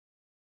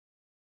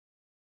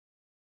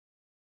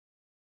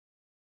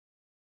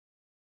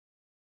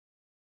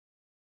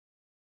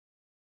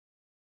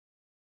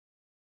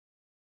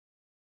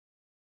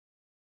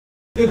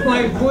If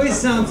my voice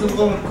sounds a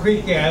little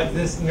creaky, I have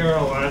this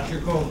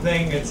neurological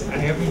thing. I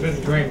haven't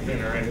been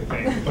drinking or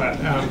anything. But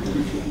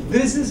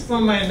this is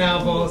from my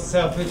novel,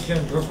 Selfish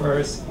and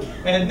Perverse.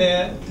 And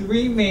the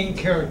three main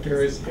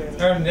characters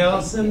are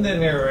Nelson, the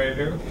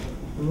narrator,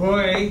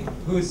 Roy,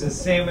 who's a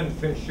salmon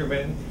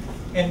fisherman,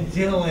 and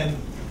Dylan,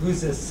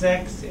 who's a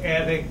sex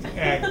addict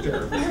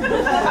actor.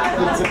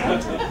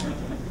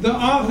 The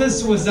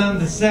office was on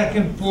the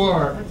second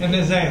floor, and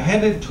as I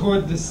headed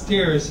toward the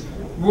stairs,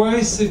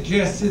 Roy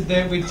suggested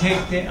that we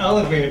take the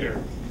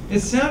elevator. It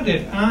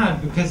sounded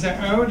odd because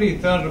I already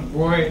thought of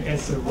Roy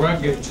as a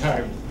rugged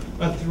type,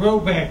 a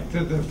throwback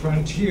to the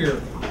frontier,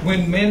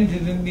 when men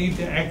didn't need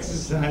to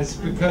exercise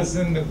because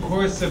in the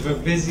course of a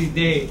busy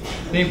day,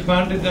 they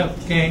bonded up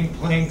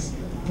gangplanks,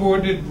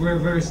 forded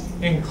rivers,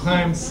 and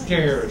climbed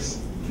stairs.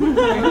 After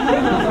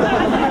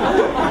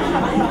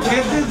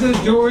the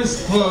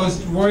doors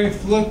closed, Roy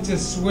flicked a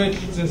switch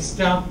to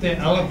stop the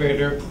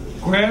elevator,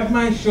 grabbed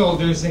my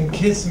shoulders, and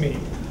kissed me.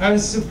 I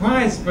was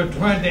surprised but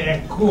tried to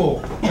act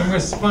cool and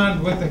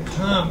respond with a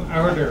calm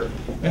ardor,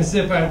 as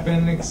if I'd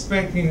been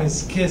expecting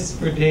his kiss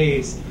for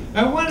days.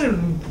 I wanted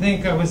him to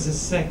think I was a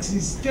sexy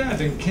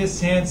stud and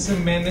kiss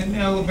handsome men in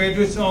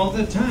elevators all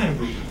the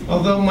time,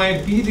 although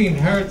my beating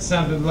heart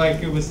sounded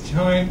like it was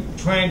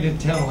trying to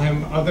tell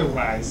him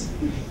otherwise.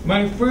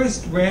 My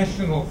first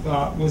rational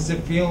thought was a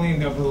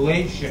feeling of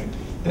elation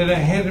that I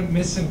hadn't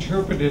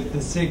misinterpreted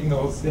the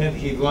signals that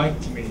he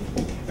liked me.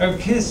 Our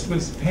kiss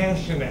was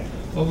passionate,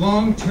 a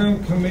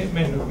long-term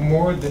commitment of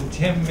more than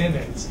 10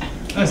 minutes,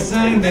 a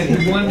sign that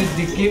he wanted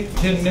to get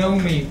to know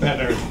me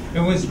better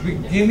and was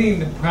beginning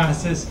the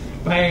process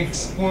by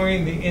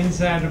exploring the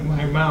inside of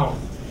my mouth.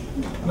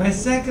 My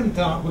second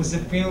thought was a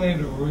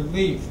feeling of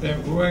relief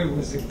that Roy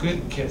was a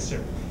good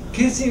kisser.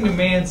 Kissing a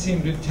man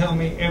seemed to tell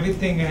me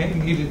everything I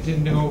needed to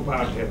know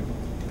about him.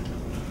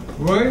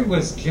 Roy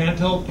was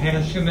gentle,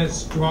 passionate,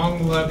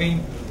 strong,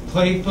 loving,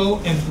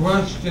 playful, and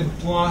brushed and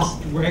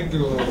flossed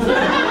regularly.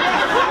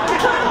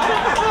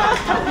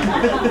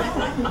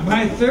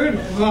 My third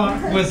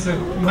thought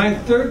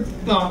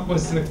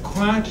was the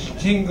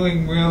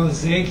crotch-tingling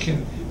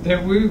realization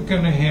that we were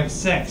going to have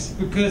sex,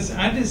 because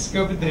I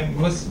discovered that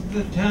most of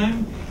the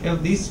time,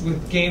 at least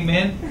with gay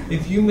men,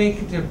 if you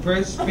make it to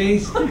first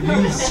base,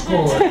 you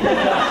score.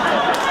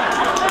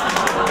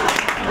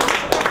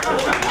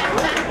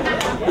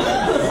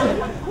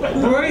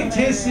 Roy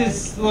tasted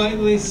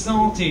slightly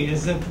salty,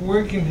 as if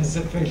working as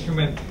a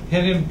fisherman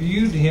had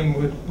imbued him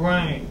with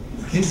brine.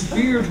 His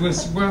beard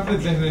was rougher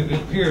than it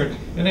appeared,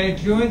 and I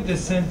enjoyed the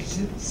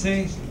sensation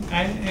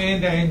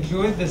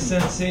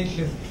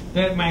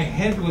that my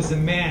head was a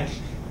match,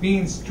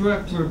 being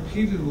struck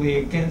repeatedly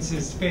against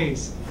his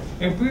face.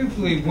 I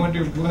briefly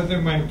wondered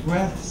whether my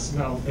breath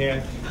smelled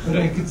bad, but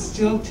I could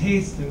still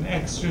taste an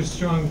extra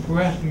strong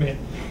breath mint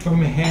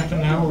from a half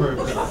an hour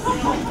ago.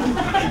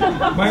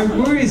 My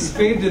worries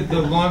faded the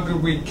longer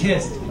we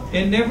kissed.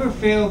 It never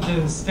failed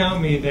to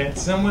astound me that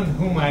someone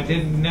whom I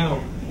didn't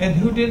know, and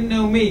who didn't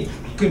know me,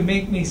 could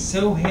make me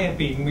so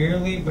happy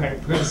merely by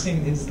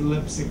pressing his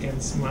lips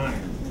against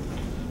mine.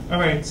 All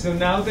right, so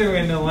now they're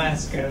in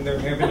Alaska and they're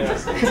having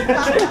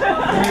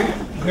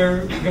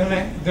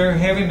they're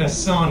having a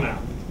sauna.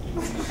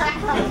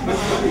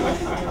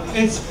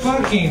 It's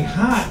fucking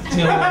hot,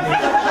 Dylan.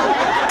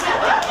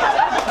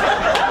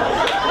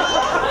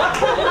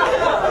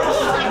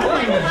 I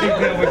don't even think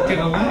that would get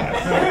a laugh.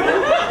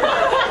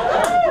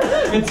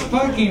 It's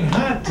fucking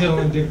hot,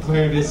 Dylan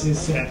declared as he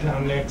sat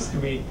down next to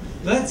me.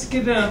 Let's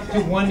get it up to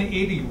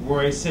 180,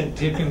 Roy said,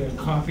 dipping a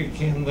coffee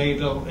can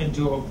ladle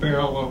into a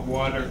barrel of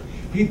water.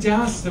 He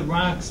doused the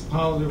rocks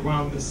piled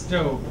around the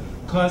stove,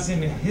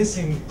 causing a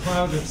hissing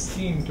cloud of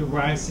steam to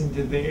rise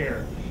into the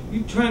air.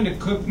 You trying to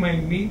cook my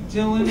meat,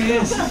 Dylan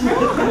asked?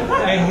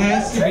 It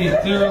has to be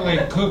thoroughly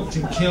cooked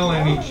to kill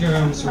any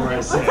germs,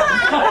 Roy said.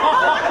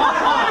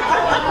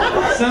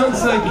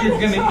 Sounds like you're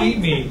going to eat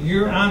me.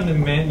 You're on the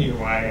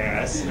menu,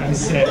 I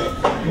said,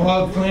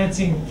 while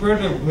glancing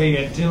furtively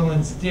at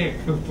Dylan's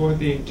dick before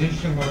the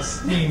additional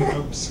steam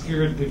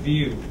obscured the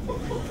view.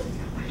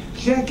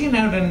 Checking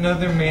out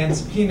another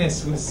man's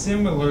penis was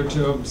similar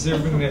to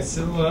observing a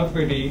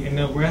celebrity in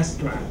a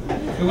restaurant.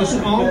 It was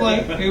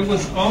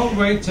all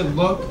right to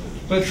look,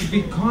 but to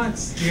be caught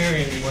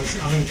staring was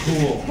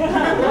uncool.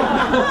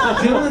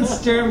 Dylan's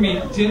stare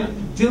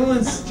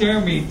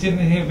meat didn't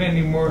have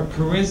any more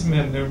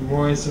charisma than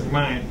Roy's or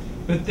mine.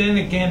 But then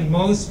again,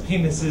 most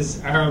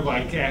penises are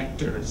like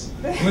actors.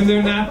 When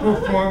they're not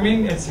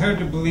performing, it's hard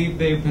to believe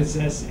they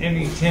possess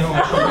any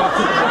talent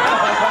whatsoever.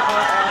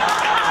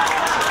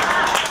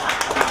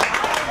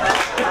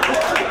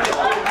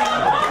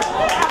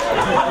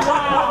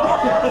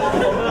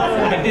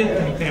 I did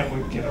think that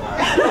would get a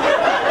laugh.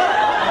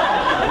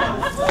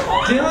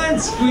 Dylan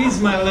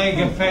squeezed my leg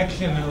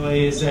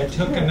affectionately as I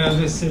took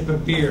another sip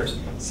of beer.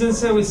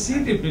 Since I was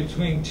seated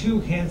between two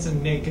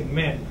handsome naked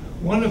men,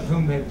 one of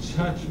whom had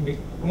touched me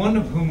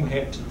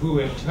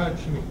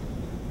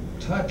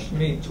touched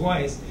me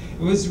twice,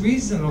 it was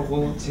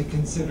reasonable to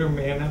consider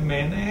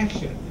man-on-man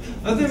action.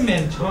 Other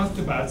men talked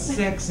about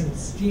sex in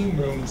steam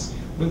rooms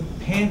with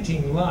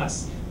panting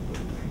lust,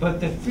 but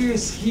the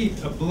fierce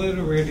heat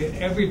obliterated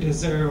every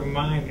desire of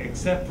mine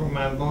except for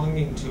my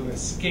longing to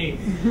escape.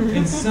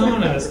 In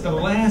saunas, the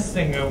last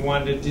thing I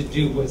wanted to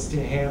do was to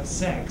have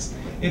sex.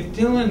 If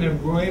Dylan and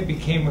Roy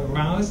became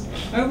aroused,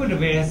 I would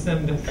have asked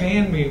them to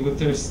fan me with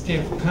their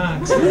stiff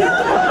cocks before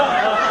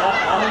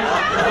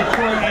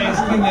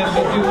asking them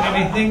to do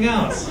anything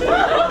else.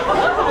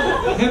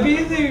 Have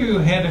either of you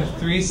had a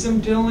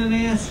threesome, Dylan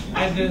asked?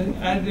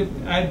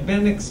 I'd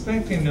been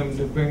expecting them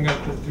to bring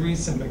up the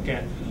threesome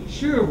again.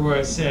 Sure,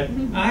 Roy said.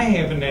 I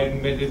haven't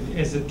admitted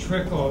as a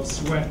trickle of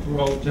sweat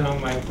rolled down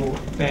my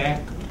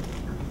back.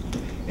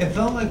 It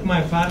felt like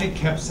my body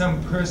kept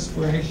some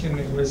perspiration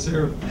in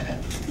reserve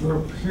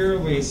for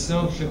purely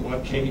social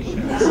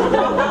occasions.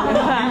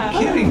 You're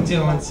kidding,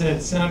 Dylan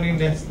said,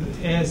 sounding as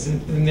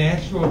the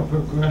natural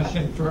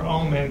progression for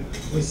all men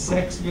was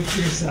sex with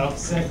yourself,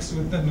 sex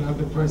with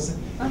another person,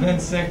 then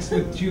sex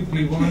with two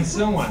people, and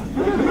so on.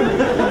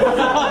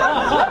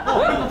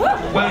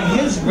 By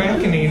his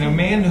reckoning, a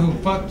man who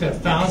fucked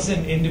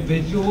 1,000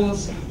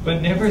 individuals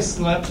but never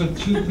slept with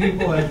two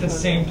people at the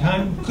same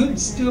time could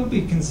still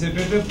be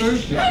considered a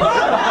virgin.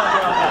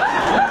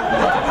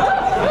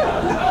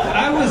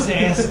 I was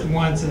asked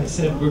once, I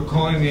said,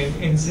 recalling an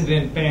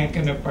incident back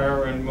in a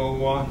bar in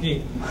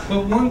Milwaukee,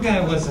 but one guy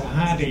was a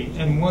hottie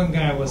and one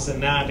guy was a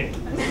naughty.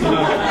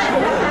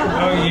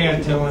 Oh yeah,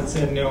 Dylan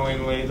said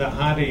knowingly, the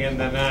hottie and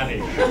the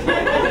naughty.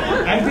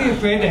 I'd be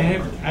afraid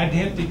I'd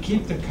have to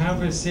keep the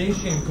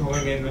conversation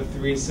going in the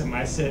threesome,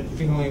 I said,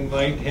 feeling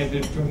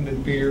lightheaded from the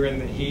beer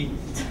and the heat.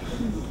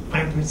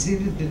 I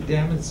proceeded to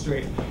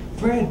demonstrate.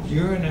 Fred,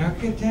 you're an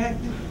architect?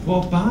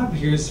 Well, Bob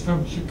here's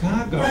from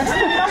Chicago.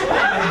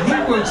 And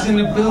he works in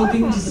a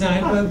building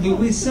designed by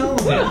Louis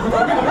Sullivan.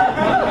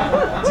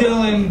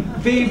 Dylan,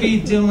 baby,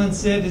 Dylan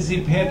said as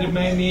he patted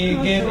my knee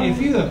again, if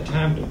you have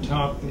time to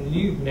talk, then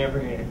you've never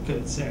had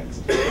good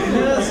sex.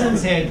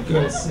 Nelson's had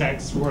good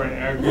sex, Roy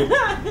argued.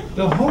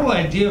 The whole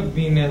idea of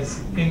being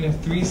in a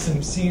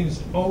threesome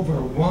seems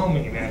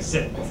overwhelming, I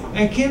said.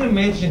 I can't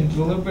imagine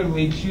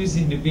deliberately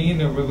choosing to be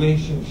in a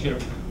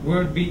relationship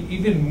where it'd be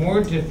even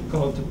more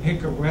difficult to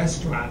pick a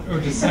restaurant or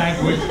decide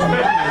which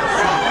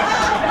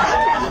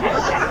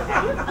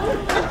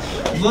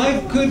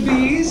Life could be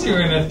easier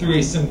in a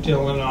threesome,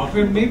 Dylan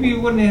offered. Maybe you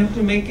wouldn't have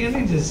to make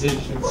any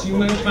decisions. You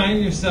might find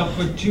yourself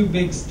with two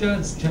big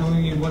studs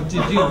telling you what to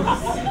do.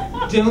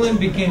 Dylan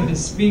began to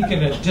speak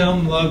in a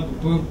dumb lug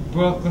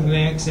Brooklyn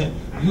accent.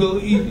 You'll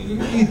eat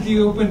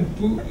Ethiopian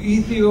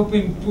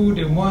food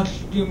and watch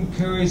Jim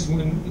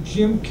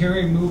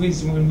Carrey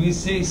movies when we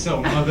say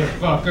so,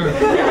 motherfucker.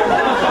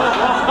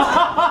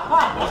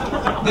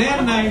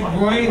 That night,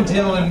 Roy and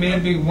Dylan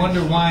made me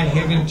wonder why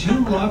having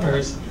two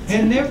lovers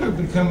had never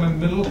become a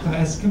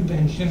middle-class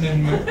convention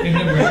in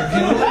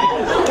American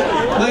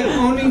life. Like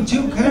owning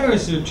two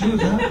cars or two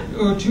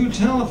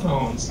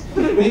telephones.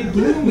 They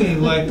blew me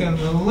like an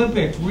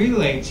Olympic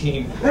relay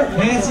team,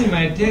 passing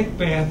my dick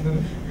back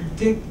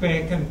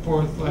and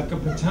forth like a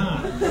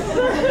baton.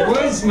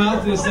 Roy's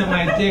mouth was on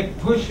my dick,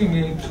 pushing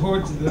me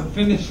towards the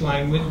finish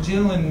line when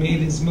Dylan made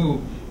his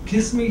move.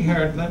 Kissed me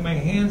hard, let my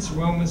hands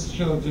roam his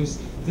shoulders,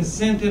 the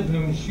scent of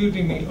him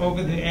shooting me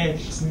over the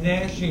edge,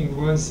 snatching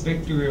Roy's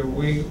victory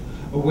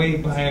away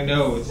by a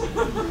nose.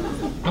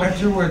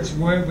 Afterwards,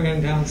 Roy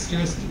ran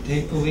downstairs to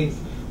take a leak,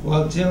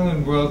 while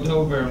Dylan rolled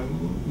over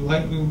and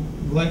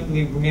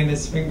lightly ran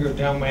his finger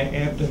down my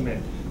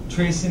abdomen,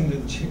 tracing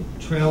the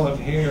trail of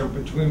hair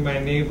between my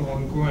navel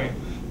and groin.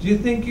 Do you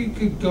think you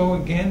could go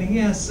again? He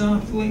asked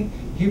softly.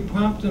 He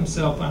propped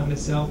himself on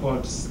his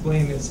elbow,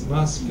 displaying his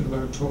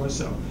muscular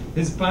torso.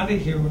 His body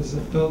here was a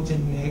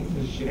built-in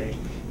negligee,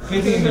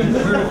 fitting him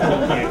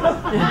perfectly,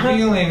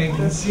 revealing and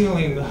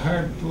concealing the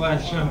hard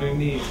flesh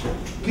underneath.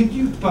 Could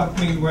you fuck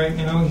me right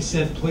now? He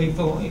said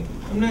playfully.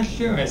 I'm not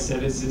sure, I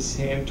said as his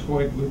hand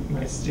toyed with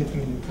my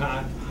stiffening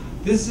cock.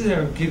 This is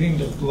our getting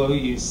to blow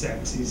you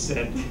sex, he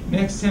said.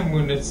 Next time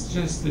when it's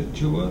just the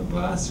two of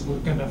us, we're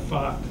gonna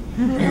fuck.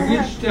 I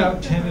reached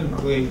out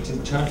tentatively to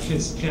touch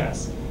his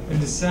chest and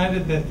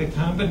decided that the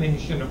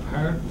combination of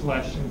hard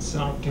flesh and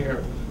soft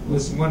hair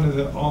was one of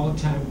the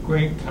all-time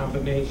great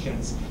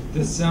combinations.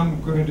 The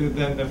sum greater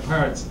than the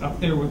parts, up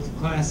there with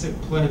classic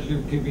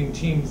pleasure-giving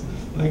teams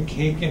like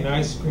cake and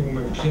ice cream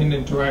or gin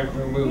and dry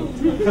vermouth.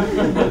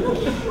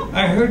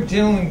 I heard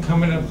Dylan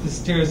coming up the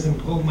stairs and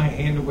pulled my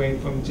hand away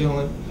from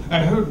Dylan. I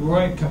heard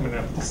Roy coming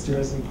up the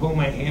stairs and pull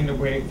my hand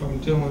away from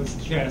Dylan's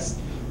chest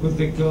with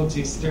a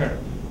guilty start.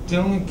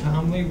 Dylan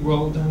calmly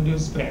rolled onto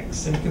his back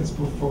seconds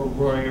before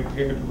Roy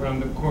appeared around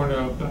the corner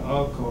of the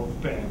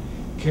alcove bed,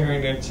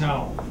 carrying a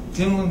towel.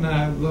 Dylan and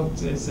I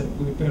looked as if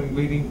we'd been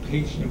waiting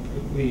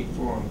patiently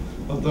for him,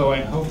 although I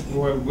hoped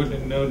Roy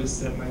wouldn't notice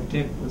that my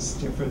dick was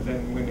stiffer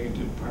than when he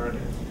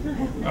departed.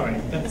 All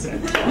right, that's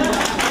it.